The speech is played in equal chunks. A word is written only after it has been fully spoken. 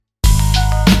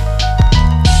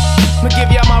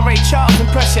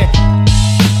impression.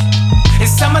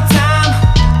 It's summertime.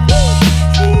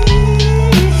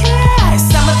 Yeah, it's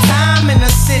summertime in the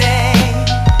city.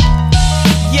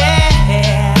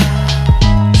 Yeah,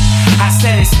 I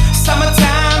said it's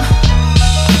summertime.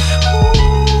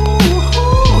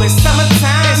 Ooh, it's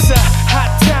summertime. It's a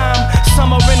hot time,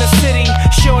 summer in the city.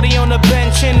 Shorty on the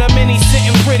bench in a mini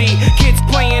sitting pretty. Kids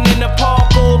playing in the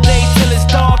park all day till it's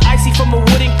dark. Icy from a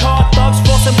wooden car, thugs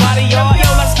flossing body yard.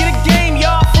 Yo, let's get a game,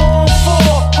 y'all. 4 on 4.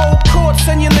 Whole court,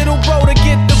 send your little bro to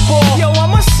get the ball. Yo,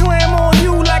 I'ma slam on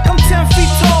you like I'm 10 feet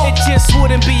tall. It just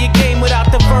wouldn't be a game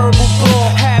without the verbal ball.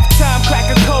 Halftime, crack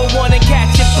a cold one and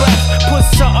catch your breath. Put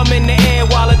something in the air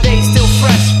while the day's still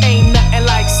fresh. Ain't nothing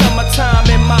like summertime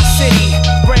in my city.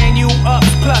 Brand new up,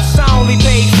 plus I only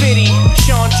paid 50.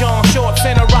 Sean John shorts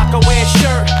and a Rockaway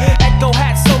shirt. Echo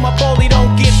hat so my bowlie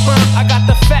don't get burnt. I got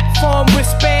the fat farm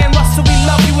wristband. Russell, we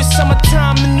love you. It's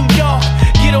summertime in New York.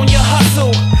 Get on your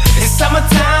hustle. It's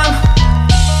summertime.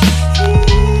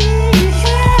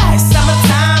 Yeah, it's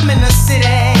summertime in the city.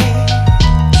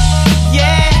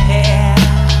 Yeah,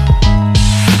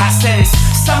 I said it's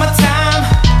summertime.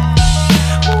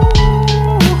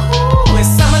 Ooh, it's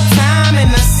summertime in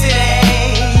the city.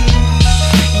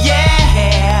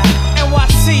 Yeah,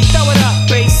 NYC, throw it up.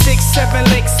 Bay 6, 7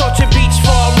 Lakes, Orchard Beach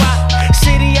for a rock.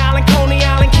 City Island, Coney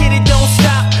Island, kid, it don't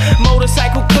stop.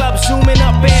 Motorcycle club, zooming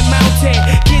up Bad Mountain.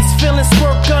 Kids feeling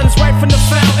squirt guns right from the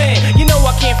fountain. You know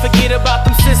I can't forget about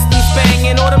them systems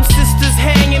banging. Or them sisters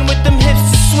hanging with them hips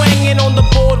just swinging on the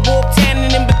boardwalk,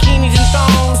 tanning in bikinis and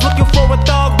thongs. Looking for a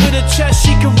dog with a chest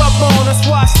she can rub on. That's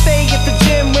why I stay at the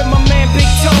gym with my man Big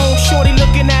Tone. Shorty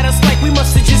looking at us like we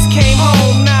musta just came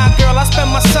home. Nah, girl, I spend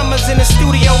my summers in the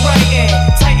studio writing,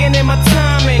 tightening my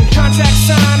timing, contract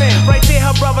signing. Right there,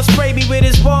 her brother sprayed me with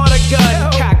his water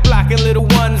gun. Cock blocking little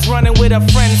ones, running with a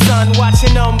friend's son.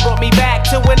 Watching them brought me back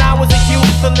to when I was a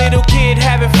youth, a little kid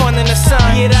having fun in the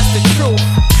sun. Yeah, that's the truth.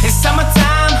 It's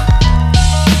summertime.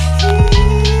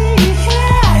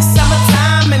 Yeah, it's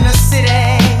summertime in the city.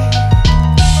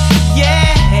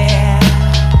 Yeah,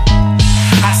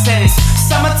 I said it's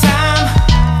summertime.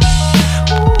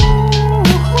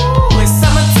 Ooh, it's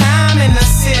summertime in the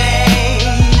city.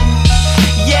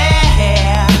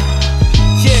 Yeah,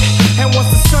 yeah, and once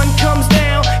the sun comes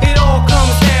down, it all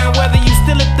comes down. Whether you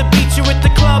still at the beach or at the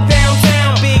club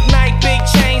downtown. Big night, big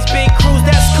chains, big cruise,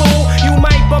 that's cool. You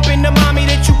might bump into mommy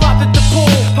that you popped at the pool.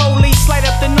 Police light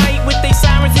up the night with they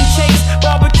sirens and chase.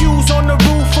 Barbecues on the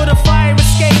roof for the fire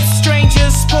escapes.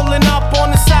 Strangers pulling up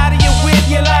on the side of your whip.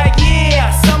 You're like,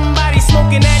 yeah, somebody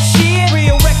smoking that shit.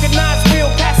 Real, recognize real,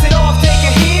 pass it off, take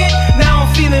a hit. Now I'm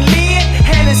feeling lit,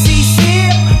 Hennessy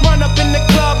sip. Run up in the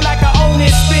club like I own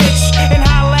this bitch. And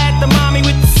holla at the mommy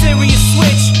with the serious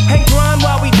switch. And grind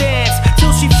while we dance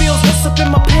till she feels what's up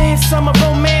in my pants. Summer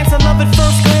romance, I love it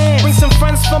first glance. Bring some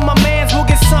friends for my mans, we'll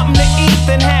get something to eat.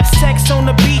 Then have sex on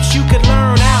the beach, you could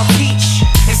learn, I'll teach.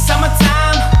 It's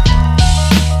summertime.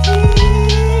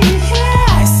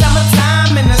 Yeah, it's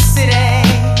summertime in the city.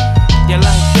 You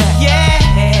like that?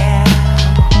 Yeah,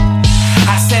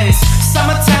 I said it's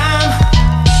summertime.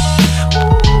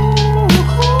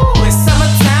 Ooh, it's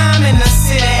summertime in the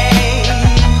city.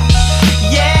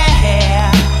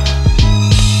 Yeah,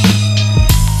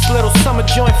 it's a little summer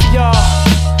joint for y'all,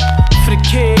 for the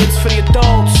kids, for the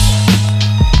adults,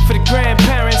 for the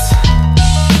grandparents.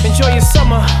 Enjoy your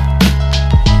summer.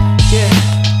 Yeah,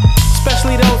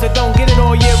 especially those that don't get it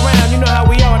all year round. You know how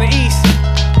we are in the East.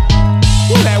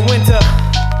 Ooh, that winter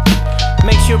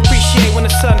makes you appreciate when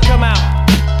the sun come out.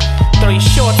 Throw your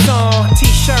shorts on,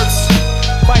 t-shirts,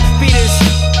 wife beaters.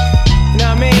 You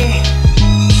know what I mean?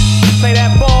 Play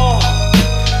that ball,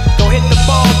 go hit the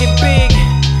ball, get big.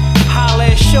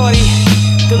 Holla at shorty,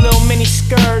 the little mini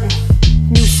skirt,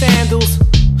 new sandals,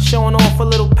 showing off a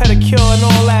little pedicure.